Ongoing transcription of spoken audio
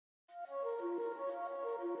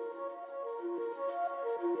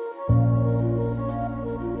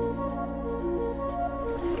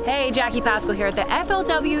Hey, Jackie Pascal here at the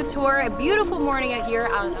FLW Tour. A beautiful morning out here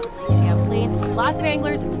out on Lake Champlain. Lots of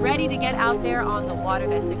anglers ready to get out there on the water.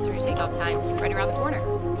 That 6:30 takeoff time right around the corner.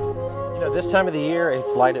 You know, this time of the year,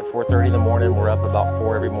 it's light at 4:30 in the morning. We're up about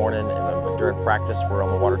 4 every morning, and then during practice, we're on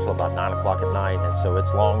the water till about 9 o'clock at night, and so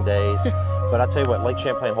it's long days. But I tell you what, Lake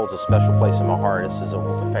Champlain holds a special place in my heart. This is a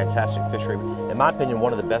fantastic fishery. In my opinion,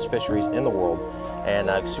 one of the best fisheries in the world, and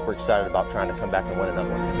I'm super excited about trying to come back and win another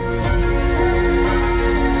one.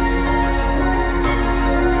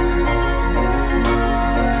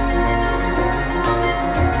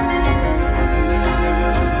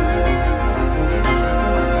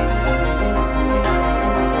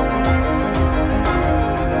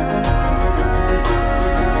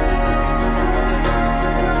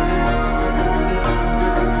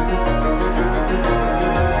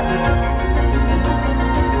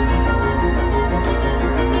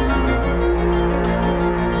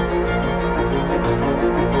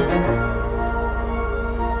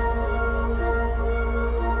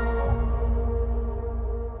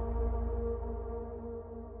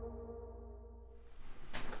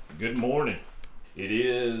 Good morning. It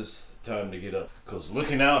is time to get up, because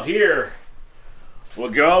looking out here, well,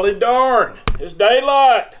 golly darn, it's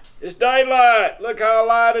daylight. It's daylight. Look how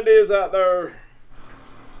light it is out there.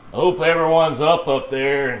 I hope everyone's up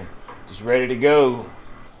there and just ready to go.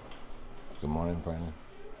 Good morning, Brandon.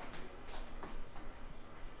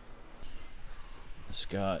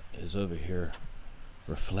 Scott is over here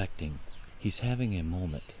reflecting. He's having a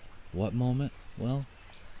moment. What moment? Well,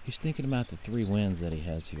 he's thinking about the 3 wins that he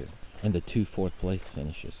has here and the 2 4th place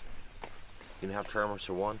finishes. You know how tournaments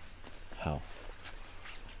are won? How?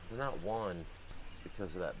 They're not won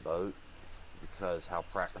because of that boat, because how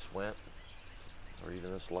practice went, or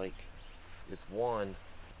even this lake. It's won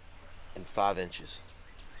in 5 inches.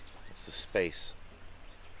 It's the space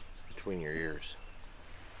between your ears.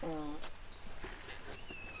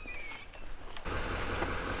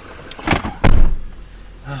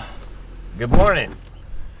 Good morning.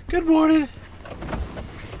 Good morning.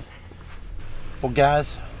 Well,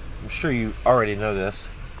 guys, I'm sure you already know this.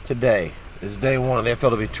 Today is day 1 of the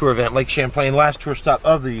FLW Tour event, Lake Champlain, last tour stop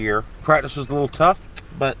of the year. Practice was a little tough,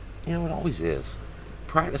 but you know, it always is.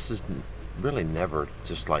 Practice is really never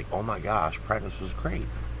just like, oh my gosh, practice was great.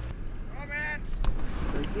 Come on, man.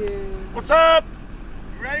 Thank you. What's up?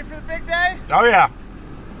 You ready for the big day? Oh yeah.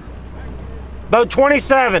 Boat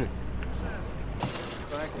 27.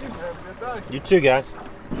 Thank you. Have a good day. You too, guys.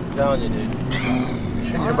 I'm telling you, dude.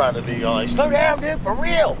 You're about to be like, slow down, dude, for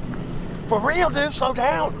real. For real, dude, slow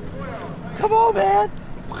down. Come on, man.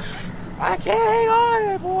 I can't hang on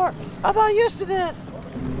anymore. I'm not used to this.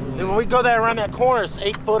 Dude, when we go that around that corner, it's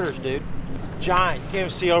 8-footers, dude. Giant. You can't even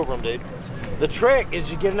see over them, dude. The trick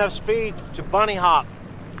is you get enough speed to bunny hop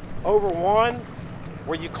over one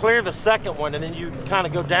where you clear the second one and then you kind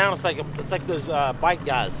of go down. It's like those bike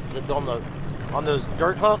guys that on those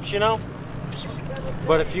dirt humps, you know?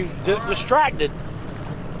 But if you distracted,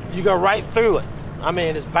 you go right through it. I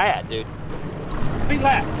mean, it's bad, dude. Be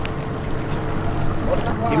left.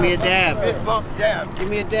 Give me a dab. Fist bump dab. Give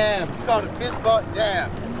me a dab. It's called a fist bump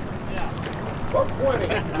dab. Yeah. 120.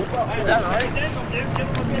 Is that right?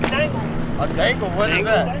 A dangle? What is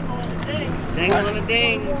that? Dangle on a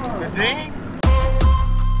ding. The ding?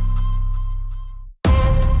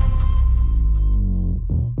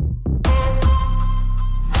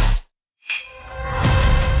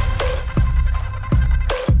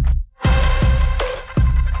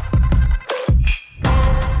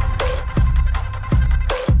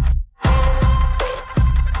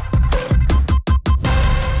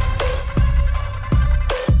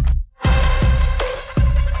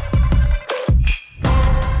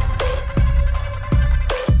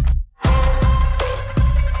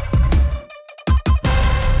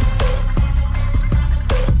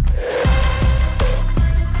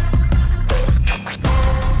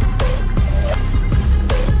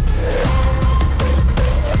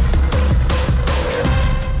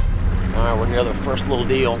 First little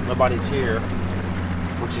deal, nobody's here,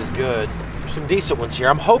 which is good. There's some decent ones here.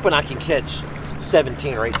 I'm hoping I can catch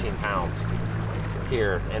 17 or 18 pounds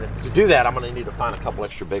here, and to do that, I'm going to need to find a couple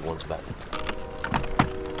extra big ones back.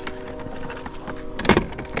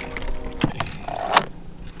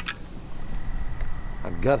 I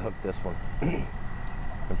gut hooked this one in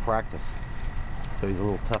practice, so he's a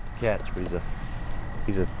little tough to catch, but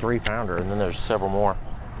he's a 3-pounder, and then there's several more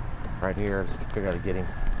right here. I just figure out to get him.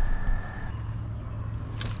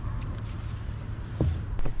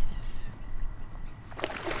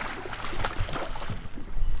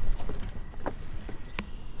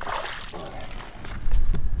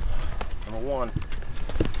 Number 1.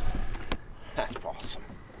 That's awesome.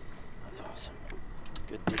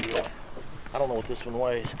 don't know what this one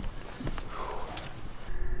weighs.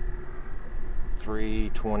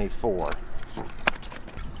 324.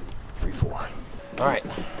 3.4. All right,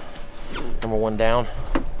 number one down.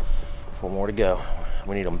 4 more to go.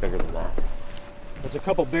 We need them bigger than that. There's a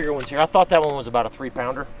couple bigger ones here. I thought that one was about a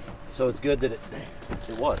 3-pounder, so it's good that it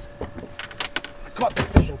was. I caught the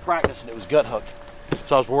fish in practice and it was gut hooked,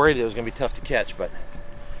 so I was worried it was going to be tough to catch, but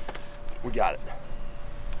we got it.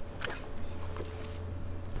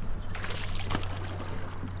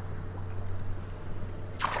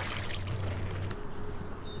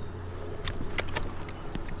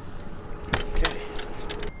 Okay,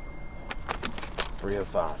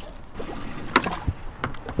 305.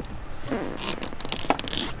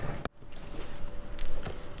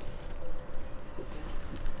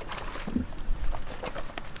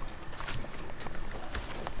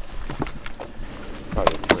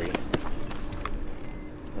 Probably a 3.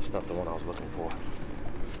 That's not the one I was looking for.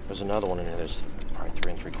 There's another one in there. There's probably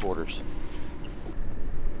 3 3/4.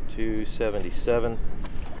 277.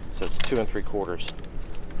 So it's 2 3/4.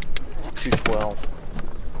 212.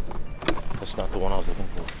 That's not the one I was looking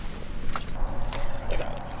for. I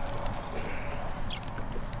got it.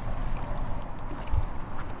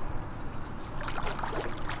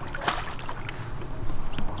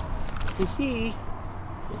 Hee.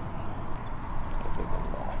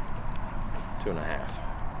 2.5.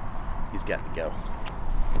 He's got to go.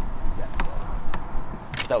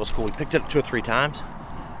 That was cool. We picked it up 2 or 3 times,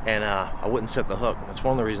 and I wouldn't set the hook. That's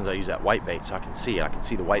one of the reasons I use that white bait, so I can see it. I can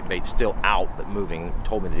see the white bait still out but moving.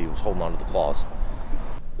 Told me that he was holding on to the claws.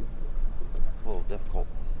 It's a little difficult.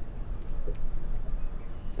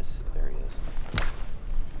 There he is.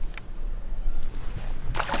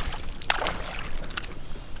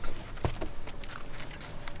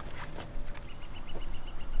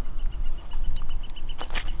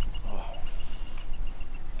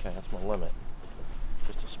 Okay, that's my limit.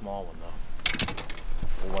 Just a small one though.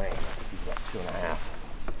 Weighing, I think he's about 2.5.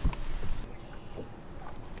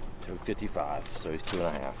 255, so he's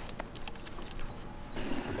 2.5.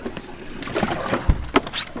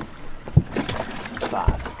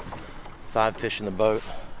 5 fish in the boat.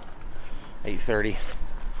 8:30.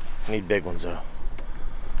 I need big ones though,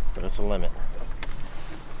 but it's a limit.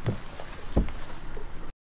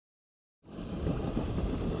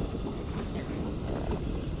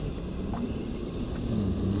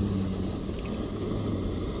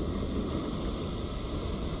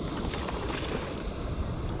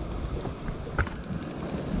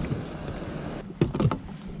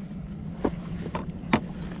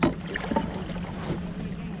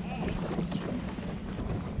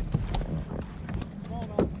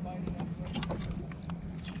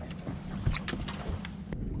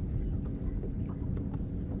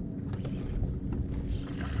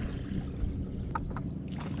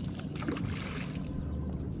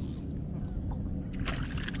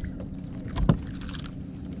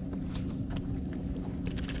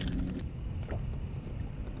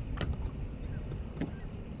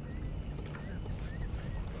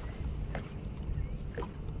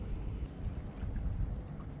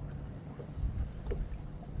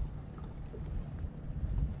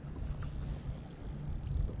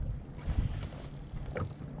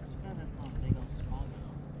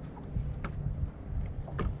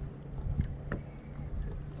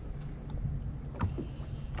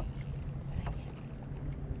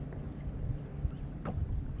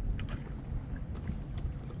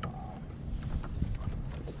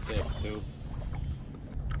 Thick, dude.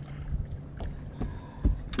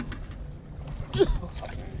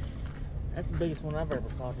 That's the biggest one I've ever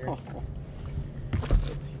caught here.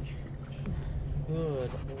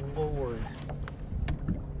 Good Lord.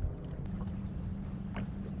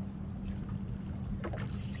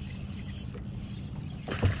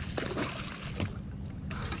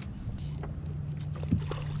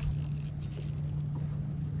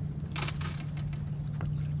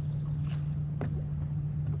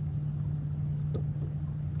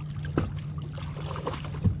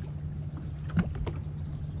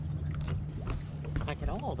 Like at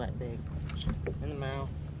all that big. In the mouth.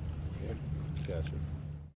 Gotcha.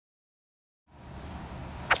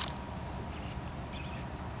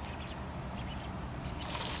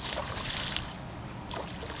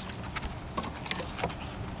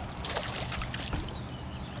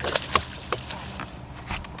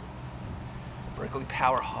 Berkeley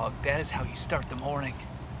Power Hog, that is how you start the morning.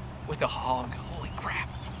 With a hog, holy crap.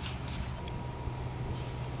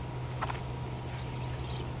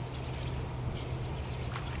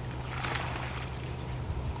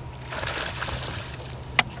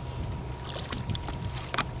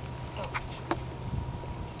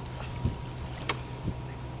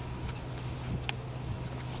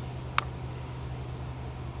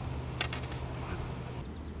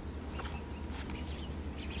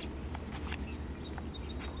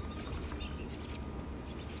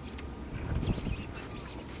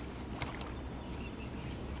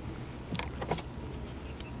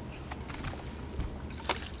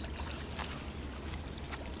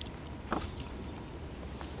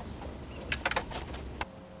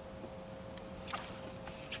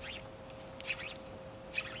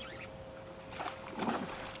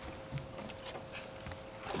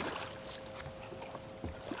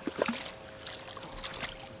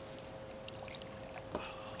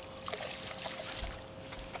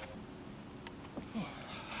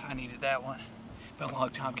 enjoyed that one. Been a long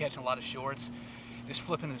time catching a lot of shorts. Just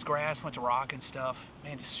flipping this grass, went to rock and stuff.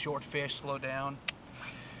 Man, just short fish, slow down.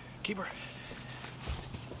 Keeper.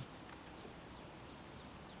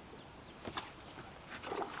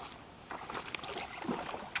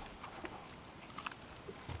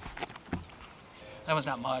 That was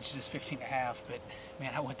not much, just 15.5, but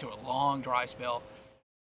man, I went through a long dry spell.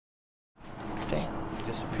 Damn, he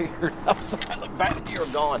disappeared. I looked back and you were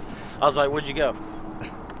gone. I was like, where'd you go?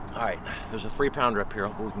 All right, there's a 3-pounder up here.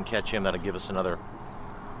 Hopefully we can catch him. That'll give us another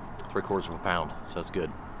 3/4 of a pound, so that's good.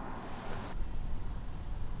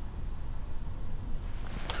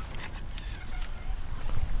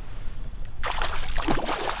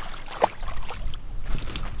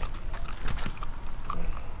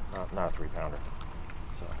 Not a 3-pounder.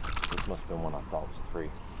 So this must have been one I thought was a 3.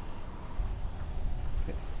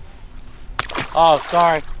 Okay. Oh,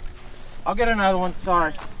 sorry. I'll get another one.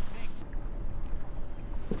 Sorry.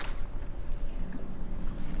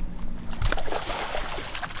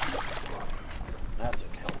 That's a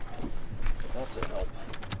help. That's a help.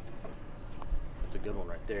 That's a good one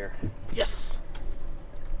right there. Yes.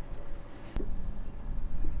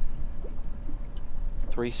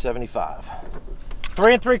 375.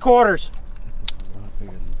 3 3/4. That's a lot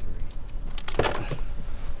bigger than 3.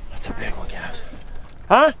 That's a big one, guys.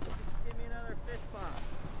 Huh? Give me another fish pop.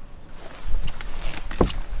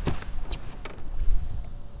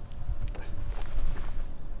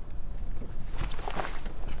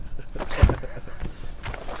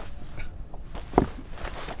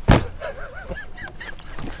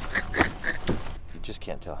 You just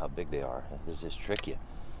can't tell how big they are. They just trick you.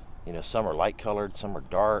 You know, some are light colored, some are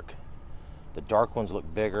dark. The dark ones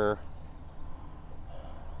look bigger,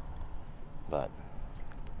 but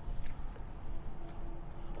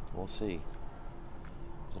we'll see.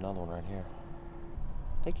 There's another one right here.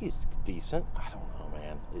 I think he's decent. I don't know,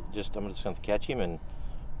 man. I'm just gonna catch him and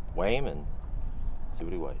weigh him and see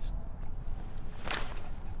what he weighs.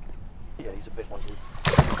 Yeah, he's a big one, dude.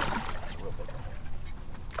 That's a real big one.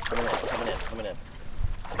 Coming in.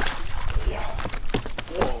 Yeah.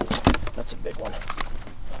 Whoa, that's a big one.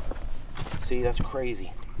 See, that's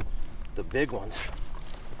crazy. The big ones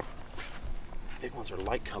are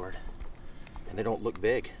light colored and they don't look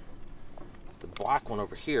big. The black one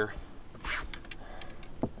over here,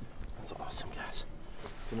 that's awesome, guys.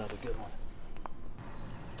 It's another good one.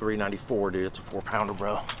 394, dude. It's a 4-pounder,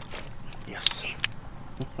 bro. Yes.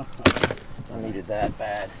 I needed that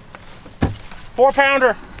bad.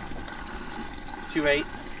 4-pounder. 2.8.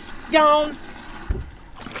 Yawn.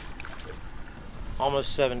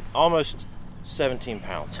 Almost 17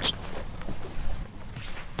 pounds.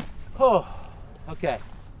 Oh, okay.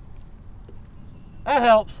 That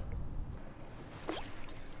helps.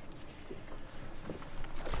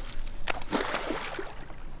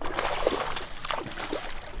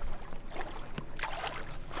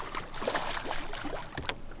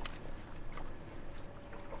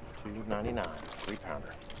 $2.99,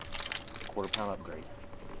 3-pounder, 1/4 pound upgrade.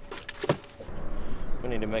 We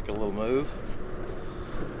need to make a little move.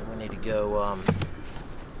 We need to go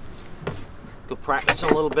practicing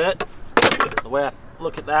a little bit. The way I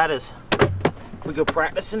look at that is, if we go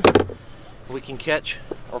practicing, we can catch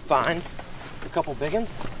or find a couple big ones.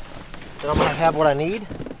 Then I'm gonna have what I need,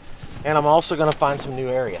 and I'm also gonna find some new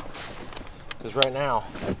area. Because right now,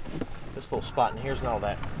 this little spot in here is not all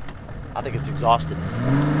that. I think it's exhausted.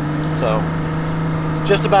 So,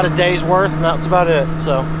 just about a day's worth, and that's about it.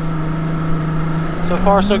 So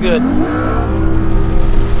far so good. I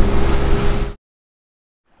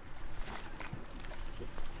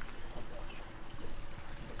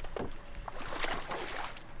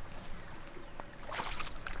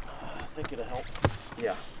think it'll help.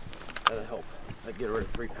 Yeah, that'll help. I'd get rid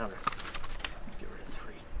of 3-pounder. Get rid of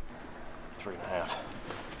 3. 3.5.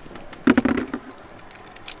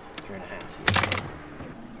 3.5.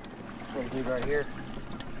 This one dude right here,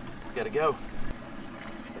 he's gotta go.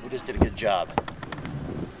 We just did a good job.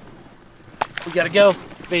 We gotta go,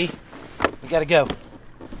 B. We gotta go.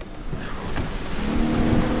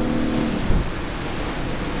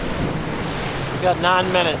 We got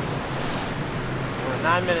 9 minutes. We're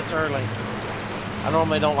 9 minutes early. I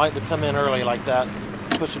normally don't like to come in early like that,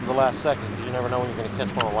 push it to the last second, because you never know when you're gonna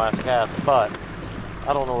catch one on the last cast. But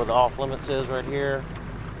I don't know where the off limits is right here,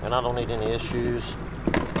 and I don't need any issues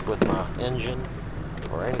with my engine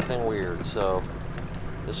or anything weird. So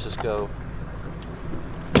let's just go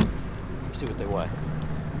see what they weigh.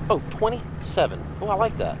 Oh, 27. Oh, I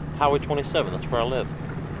like that. Highway 27, that's where I live.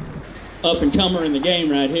 Up and comer in the game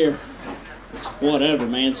right here. Whatever,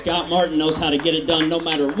 man. Scott Martin knows how to get it done no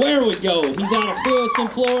matter where we go. He's out of Lewiston,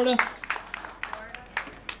 Florida.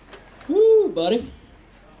 buddy.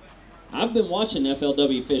 I've been watching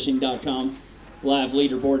FLWfishing.com live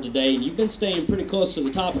leaderboard today, and you've been staying pretty close to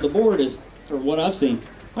the top of the board for what I've seen.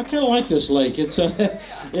 I kind of like this lake.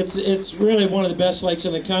 It's really one of the best lakes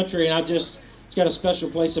in the country, and it's got a special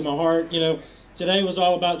place in my heart. You know, today was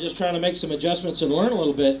all about just trying to make some adjustments and learn a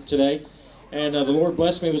little bit today, and the Lord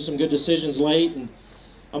blessed me with some good decisions late, and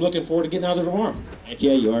I'm looking forward to getting out there tomorrow. Heck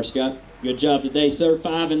yeah, you are, Scott. Good job today, sir.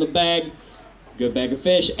 5 in the bag. Good bag of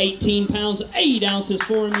fish. 18 pounds, 8 ounces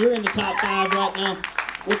for him. You're in the top 5 right now.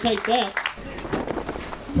 We'll take that.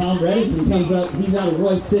 Tom Reddington comes up. He's out of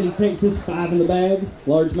Royce City. Takes his 5 in the bag.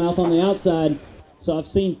 Largemouth on the outside. So I've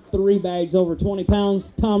seen 3 bags over 20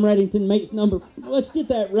 pounds. Tom Reddington makes number, let's get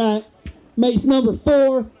that right, makes number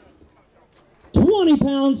 4. 20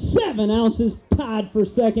 pounds, 7 ounces, tied for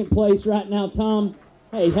second place right now, Tom.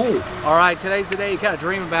 Hey, hey. All right, today's the day you kind of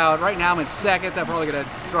dream about. Right now I'm in second. I'm probably going to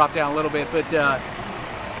drop down a little bit, but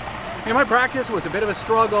my practice was a bit of a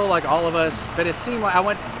struggle, like all of us, but it seemed like I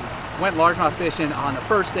went largemouth fishing on the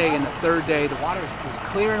first day and the third day. The water was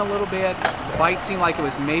clearing a little bit. The bite seemed like it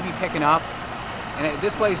was maybe picking up. And at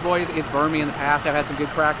this place, boys, it's burned me in the past. I've had some good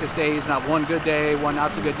practice days, not one good day, one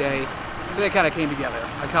not so good day. So they kind of came together.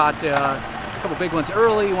 I caught a couple big ones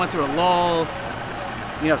early, went through a lull,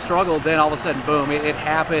 struggled, then all of a sudden, boom, it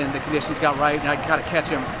happened. The conditions got right, and I could kind of catch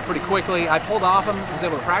them pretty quickly. I pulled off them, was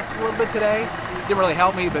able to practice a little bit today. Didn't really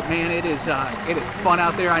help me, but man, it is fun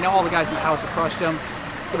out there. I know all the guys in the house have crushed them.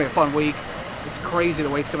 It's gonna be a fun week. It's crazy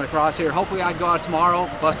the way it's coming across here. Hopefully I can go out tomorrow,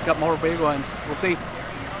 bust a couple more big ones. We'll see.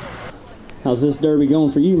 How's this derby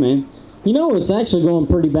going for you, man? You know, it's actually going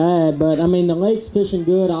pretty bad, but I mean, the lake's fishing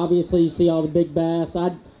good. Obviously, you see all the big bass.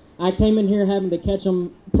 I came in here having to catch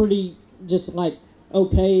them pretty just like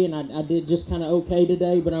okay, and I did just kind of okay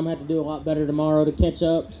today, but I'm going to have to do a lot better tomorrow to catch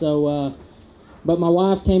up. So, but my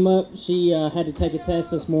wife came up. She had to take a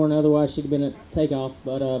test this morning, otherwise she'd have been at takeoff.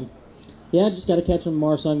 But yeah, just got to catch them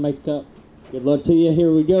tomorrow so I can make the cut. Good luck to you.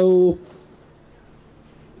 Here we go.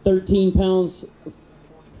 13 pounds.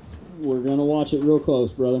 We're going to watch it real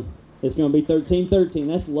close, brother. It's going to be 13-13.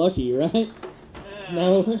 That's lucky, right?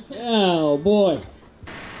 No? Oh, boy.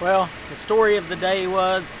 Well, the story of the day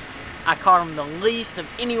was I caught them the least of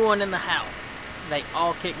anyone in the house. They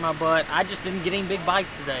all kicked my butt. I just didn't get any big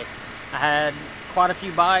bites today. I had quite a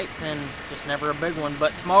few bites and just never a big one.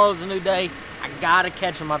 But tomorrow's a new day. I got to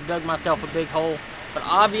catch them. I've dug myself a big hole. But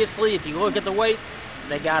obviously, if you look at the weights,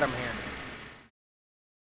 they got them here.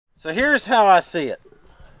 So here's how I see it.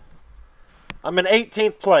 I'm in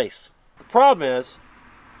 18th place. The problem is,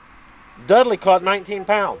 Dudley caught 19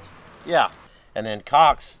 pounds. Yeah. And then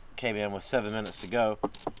Cox came in with 7 minutes to go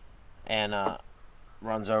and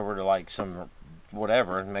runs over to like some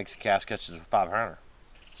whatever and makes a cast, catches a 500.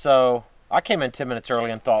 So I came in 10 minutes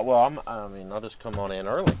early and thought, well, I'll just come on in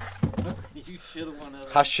early. You should have went over.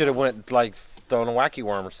 I should have went like throwing a wacky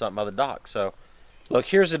worm or something by the dock. So look,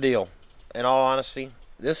 here's the deal. In all honesty,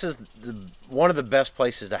 this is one of the best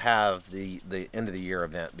places to have the end of the year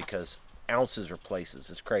event because ounces or places.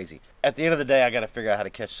 It's crazy. At the end of the day, I got to figure out how to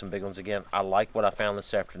catch some big ones again. I like what I found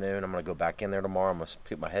this afternoon. I'm going to go back in there tomorrow. I'm going to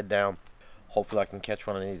put my head down. Hopefully I can catch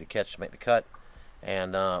one I need to catch to make the cut.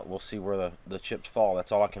 And we'll see where the chips fall.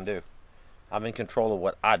 That's all I can do. I'm in control of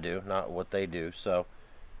what I do, not what they do. So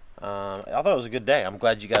I thought it was a good day. I'm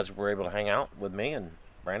glad you guys were able to hang out with me and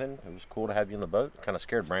Brandon. It was cool to have you in the boat. Kind of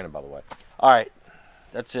scared Brandon, by the way. All right.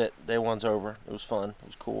 That's it. Day one's over. It was fun. It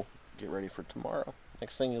was cool. Get ready for tomorrow.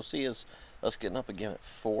 Next thing you'll see is us getting up again at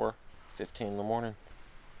 4:15 in the morning.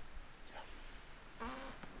 Yeah.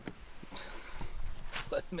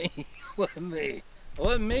 Let me,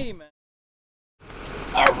 man.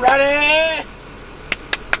 Alrighty.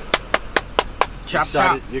 Chop,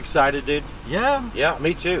 excited? You excited, dude? Yeah. Yeah,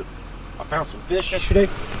 me too. I found some fish yesterday.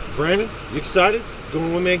 Brandon, you excited?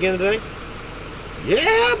 Going with me again today?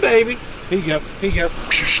 Yeah, baby. Here you go. Here you go.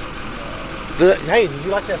 Hey, did you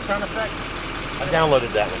like that sound effect? I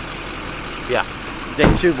downloaded that one. Yeah.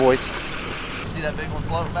 Day 2, boys. See that big one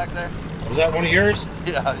floating back there? Was that one of yours?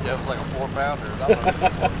 Yeah, it was like a 4-pounder.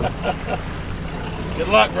 Good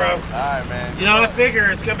luck, bro. All right, man. You know, I figure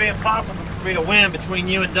it's going to be impossible for me to win between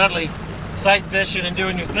you and Dudley sight fishing and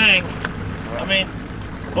doing your thing. Right. I mean,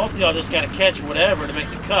 both of y'all just got to catch whatever to make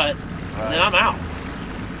the cut, and then I'm out.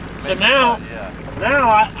 So now,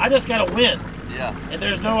 I just got to win. Yeah. And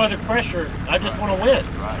there's no other pressure. I just want to win.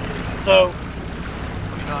 Right. So,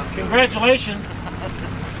 congratulations.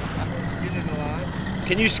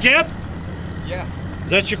 Can you skip? Yeah.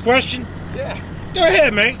 Is that your question? Yeah. Go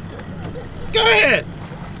ahead, man. Go ahead.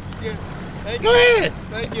 Go ahead.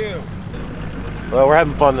 Thank you. Well, we're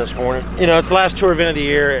having fun this morning. You know, it's the last tour event of the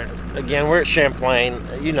year. again, we're at Champlain.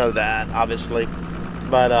 You know that, obviously.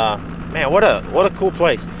 But man, what a cool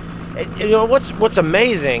place. You know what's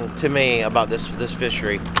amazing to me about this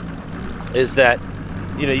fishery is that,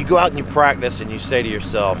 you know, you go out and you practice and you say to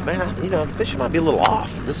yourself, man, you know, the fishing might be a little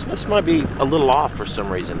off. This might be a little off for some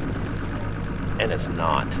reason, and it's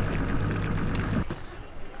not.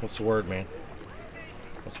 What's the word, man?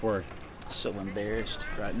 What's the word? So embarrassed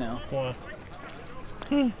right now. Why?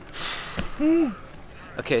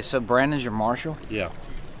 Okay, so Brandon's your marshal. Yeah.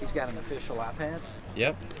 He's got an official iPad.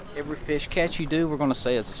 Yep. Every fish catch you do, we're going to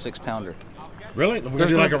say is a 6-pounder. Really? We're gonna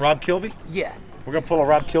do like a Rob Kilby? Yeah. We're gonna pull a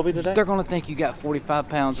Rob Kilby today? They're going to think you got 45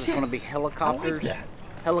 pounds. There's going to be Yes, helicopters. I like that.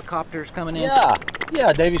 Helicopters coming in. Yeah.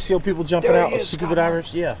 Yeah, Navy SEAL people jumping There out he with is, scuba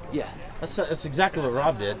divers. Yeah. Yeah. That's exactly what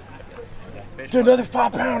Rob did. Do another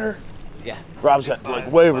 5-pounder. Yeah. Rob's got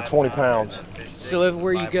like way over 20 pounds. So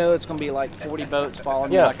everywhere you go, it's going to be like 40 boats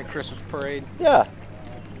following you Yeah. like a Christmas parade. Yeah.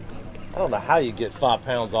 I don't know how you get 5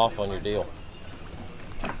 pounds off on your deal.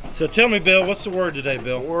 So tell me, Bill, what's the word today,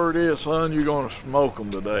 Bill? The word is, son, you're going to smoke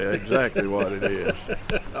them today. Exactly what it is.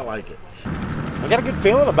 I like it. I got a good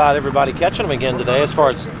feeling about everybody catching them again today. As far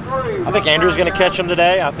as, I think Andrew's going to catch them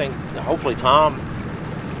today. I think hopefully Tom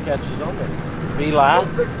catches them. And B-Live.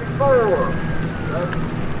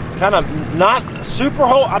 Kind of not super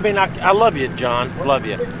whole. I mean, I love you, John. Love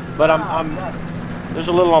you. But I'm there's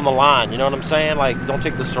a little on the line. You know what I'm saying? Like, don't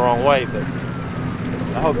take this the wrong way. But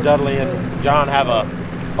I hope Dudley and John have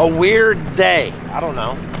a weird day. I don't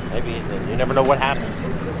know. Maybe you never know what happens.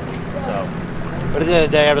 So, but at the end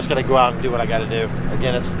of the day, I'm just going to go out and do what I got to do.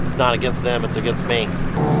 Again, it's not against them. It's against me.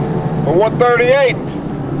 For 138.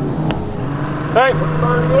 Hey.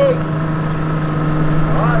 138.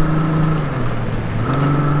 All right.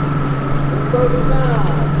 139.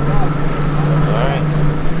 All right.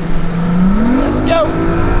 Let's go.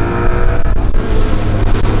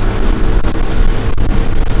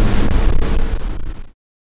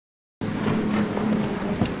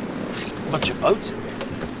 Bunch of boats in there.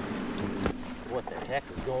 What the heck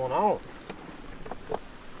is going on?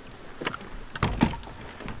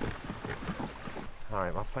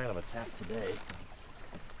 Alright, my plan of attack today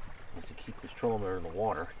is to keep this trollometer in the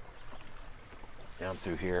water down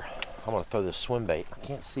through here. I'm going to throw this swim bait. I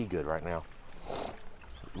can't see good right now.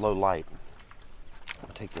 Low light. I'm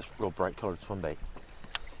going to take this real bright colored swim bait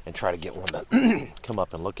and try to get one to come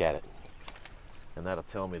up and look at it. And that'll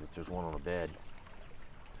tell me that there's one on the bed.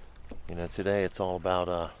 You know, today it's all about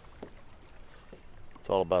a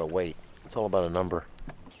weight. It's all about a number.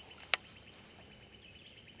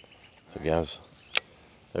 So guys,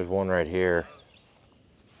 there's one right here.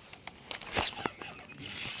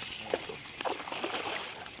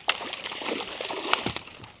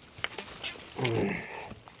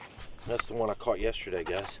 That's the one I caught yesterday,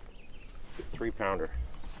 guys. 3-pounder.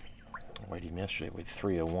 I weighed him yesterday, weighed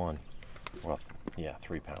 301. Well, yeah,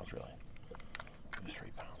 3 pounds really. It was 3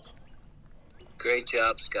 pounds. Great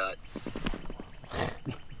job, Scott.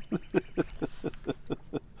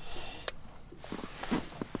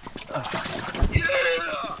 Yeah!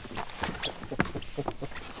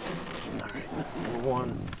 Alright, number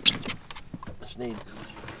one. Just need.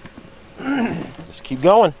 Just keep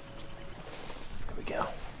going. There we go.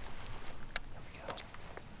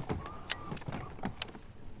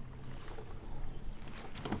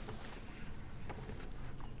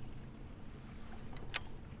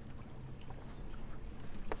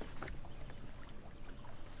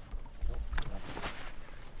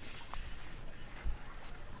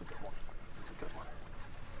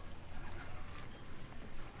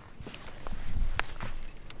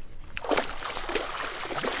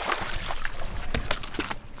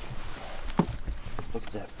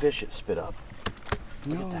 Fish it spit up.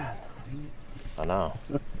 Look at that. I know.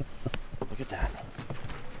 Look at that.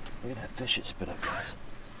 Look at that fish it spit up, guys.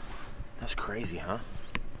 That's crazy, huh?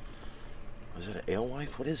 Was it an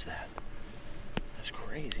alewife? What is that? That's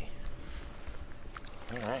crazy.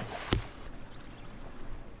 All right.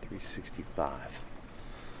 365.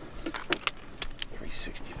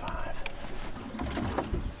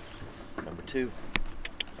 365. Number 2.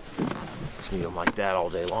 Just need them like that all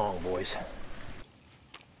day long, boys.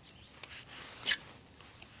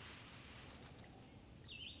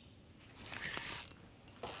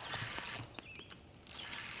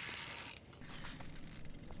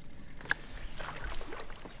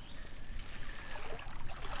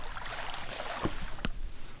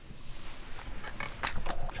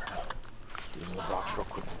 Real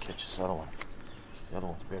quick and catch this other one. The other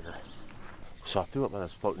one's bigger. So I threw up by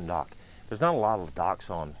this floating dock. There's not a lot of docks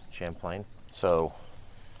on Champlain, so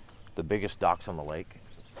the biggest docks on the lake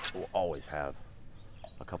will always have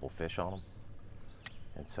a couple fish on them.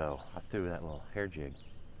 And so I threw that little hair jig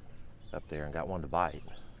up there and got one to bite.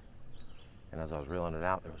 And as I was reeling it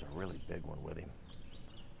out, there was a really big one with him.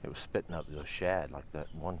 It was spitting up those shad like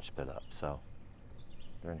that one spit up. So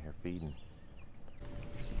they're in here feeding.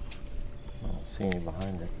 I don't see any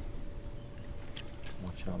behind it.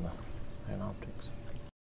 Watch on the pan optics.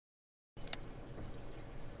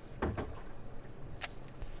 You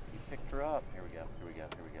picked her up. Here we go, here we go,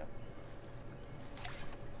 here we go.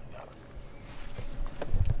 Got it.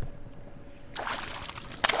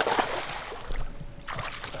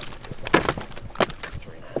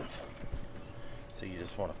 3.5. So you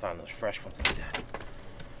just want to find those fresh ones like that.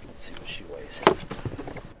 Let's see what she weighs.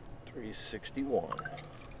 361.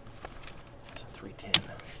 It's a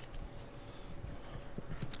 310.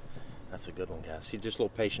 That's a good one, guys. See, just a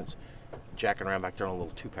little patience. Jacking around back there on a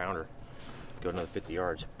little 2-pounder. Go another 50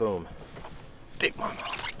 yards. Boom. Big mama.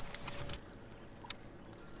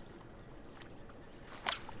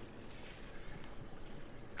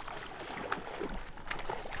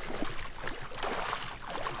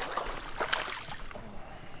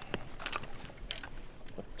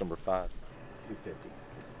 That's number 5. 250.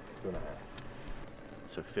 2.5.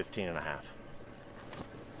 So 15 and a half.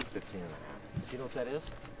 15 and a half. You know what that is?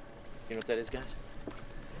 You know what that is, guys?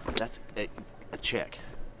 That's a check.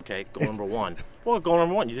 Okay, goal number 1. Well, goal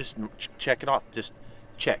number 1, you just check it off. Just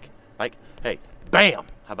check. Like, hey, bam!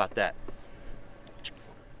 How about that?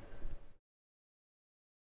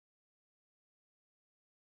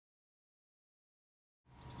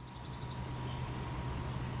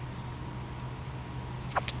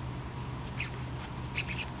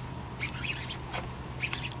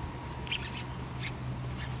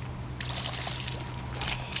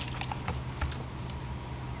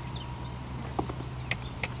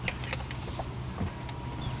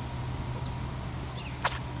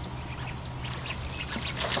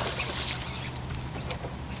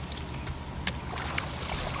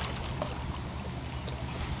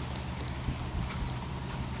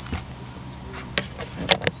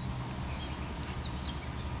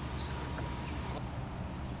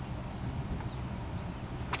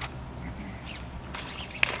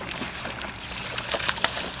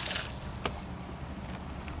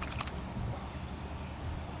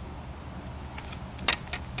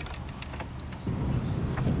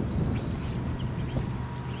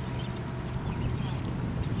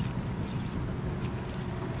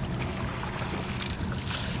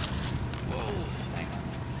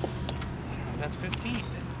 That's 15.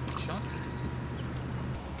 Chunk.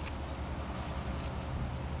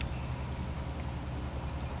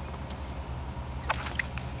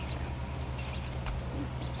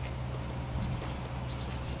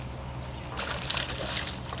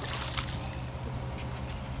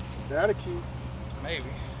 Is that a key? Maybe.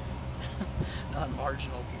 Not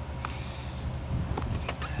marginal.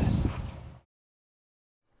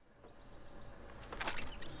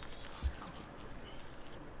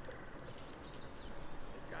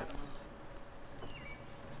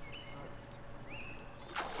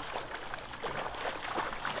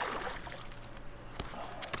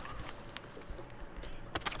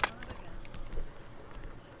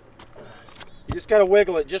 You just gotta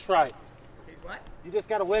wiggle it just right. What? You just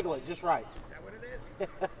gotta wiggle it just right. Is that what it is?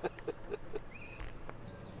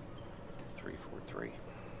 343.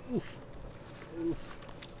 Oof. Oof.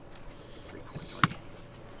 343.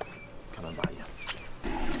 Coming by you.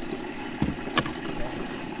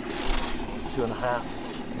 2.5.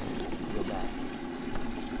 Go back.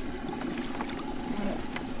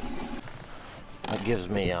 That gives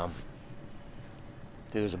me dude,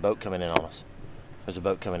 there's a boat coming in on us. There's a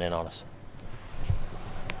boat coming in on us.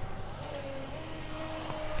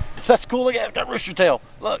 That's cool. Look at it. Got rooster tail.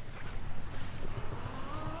 Look.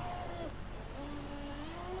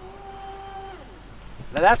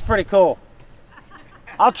 Now that's pretty cool.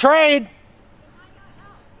 I'll trade.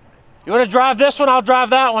 You want to drive this one? I'll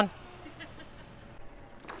drive that one.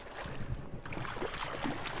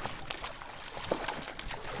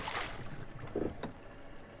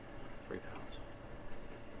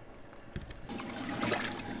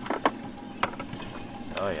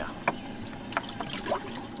 Oh yeah.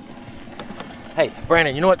 Hey,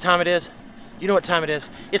 Brandon, you know what time it is? You know what time it is?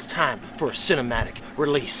 It's time for a cinematic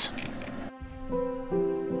release.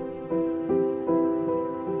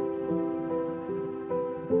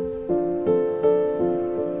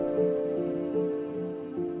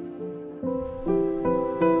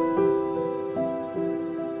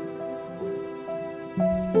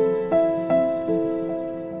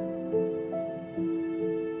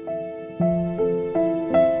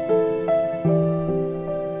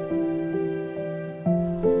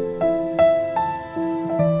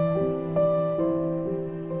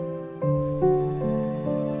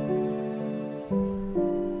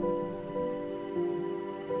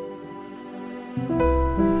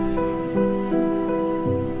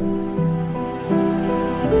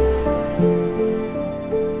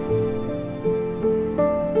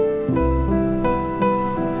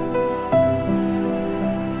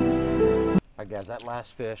 guys, that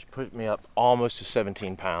last fish put me up almost to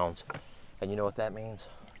 17 pounds. And you know what that means?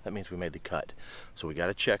 That means we made the cut. So we got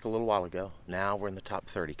a check a little while ago. Now we're in the top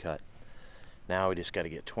 30 cut. Now we just got to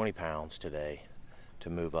get 20 pounds today to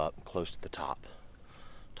move up close to the top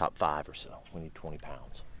 5 or so. We need 20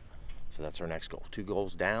 pounds. So that's our next goal. 2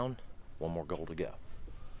 goals down, 1 more goal to go.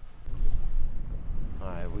 All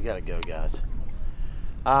right, we got to go, guys.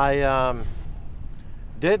 I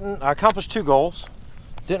accomplished 2 goals.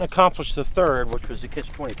 Didn't accomplish the third, which was to catch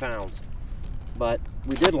 20 pounds. But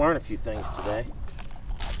we did learn a few things today.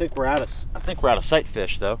 I think we're out of sight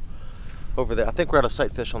fish though. Over there, I think we're out of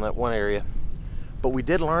sight fish on that one area. But we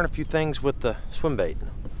did learn a few things with the swim bait.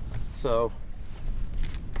 So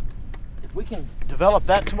if we can develop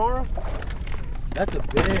that tomorrow, that's a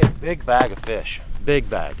big bag of fish. Big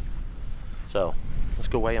bag. So let's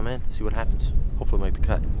go weigh them in, see what happens. Hopefully make the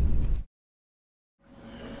cut.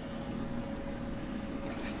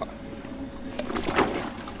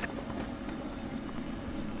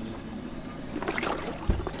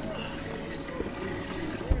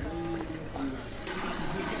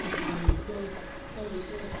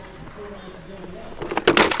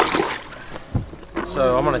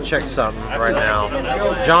 So I'm going to check something right now.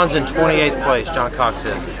 John's in 28th place, John Cox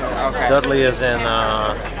is. Okay. Dudley is in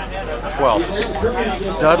 12th.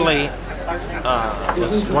 Dudley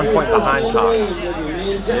is 1 point behind Cox.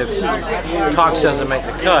 If Cox doesn't make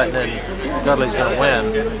the cut, then Dudley's going to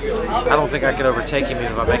win. I don't think I can overtake him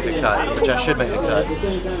even if I make the cut, which I should make the cut.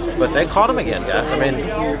 But they caught him again, guys. I mean,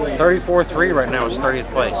 34.3 right now is 30th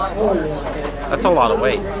place. That's a lot of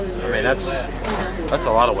weight. I mean, that's a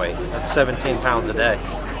lot of weight. That's 17 pounds a day.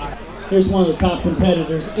 Here's one of the top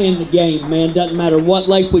competitors in the game, man. Doesn't matter what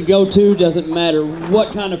lake we go to, doesn't matter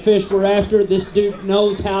what kind of fish we're after, this dude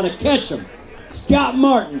knows how to catch them. Scott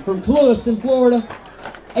Martin from Lewiston, Florida.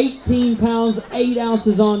 18 pounds, 8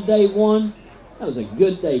 ounces on day 1. That was a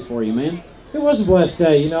good day for you, man. It was a blessed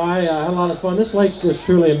day. You know, I had a lot of fun. This lake's just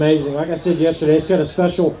truly amazing. Like I said yesterday, it's got a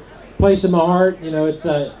special place in my heart. You know, it's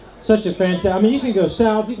such a fantastic. I mean, you can go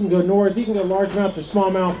south, you can go north, you can go largemouth or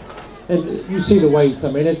smallmouth, and you see the weights.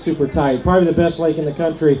 I mean, it's super tight. Probably the best lake in the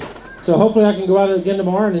country. So hopefully I can go out again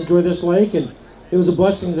tomorrow and enjoy this lake. And it was a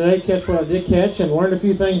blessing today, catch what I did catch, and learn a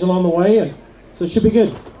few things along the way. And so it should be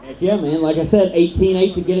good. Heck yeah, man. Like I said,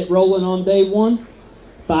 18.8 to get it rolling on day 1.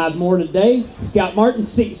 5 more today. Scott Martin,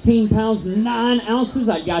 16 pounds, 9 ounces.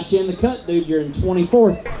 I got you in the cut, dude. You're in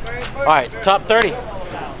 24th. All right, top 30.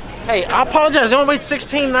 Hey, I apologize. I only weighed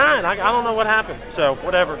 16.9. I don't know what happened. So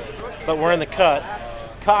whatever. But we're in the cut.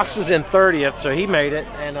 Cox is in 30th, so he made it,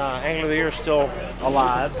 and Angler of the Year is still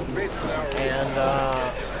alive. And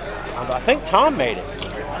I think Tom made it.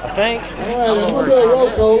 I think. All right, we'll do a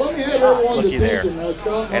roll call. Let me have everyone's attention now,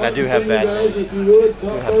 Scott. And I do have bad news.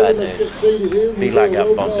 B-Light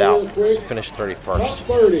got bumped out. Finished 31st. Top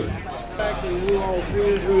 30.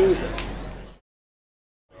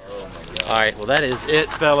 All right, well that is it,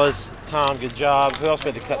 fellas. Tom, good job. Who else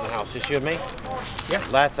made the cut in the house? Just you and me? Yeah.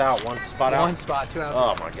 Lat's out. One spot out? 1 spot, 2 ounces.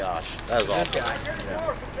 Oh my gosh, that is awful.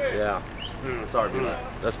 Yeah. Sorry, B-Light.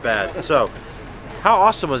 That's bad. So, how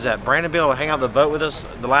awesome was that? Brandon being able to hang out on the boat with us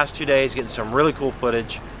the last 2 days, getting some really cool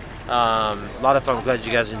footage. A lot of fun. I'm glad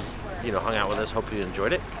you guys hung out with us. Hope you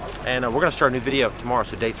enjoyed it. And we're going to start a new video tomorrow,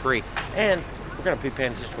 so day 3. And we're going to be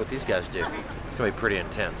paying attention to what these guys do. It's going to be pretty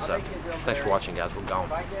intense. So thanks for watching, guys. We're gone.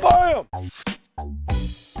 Bam!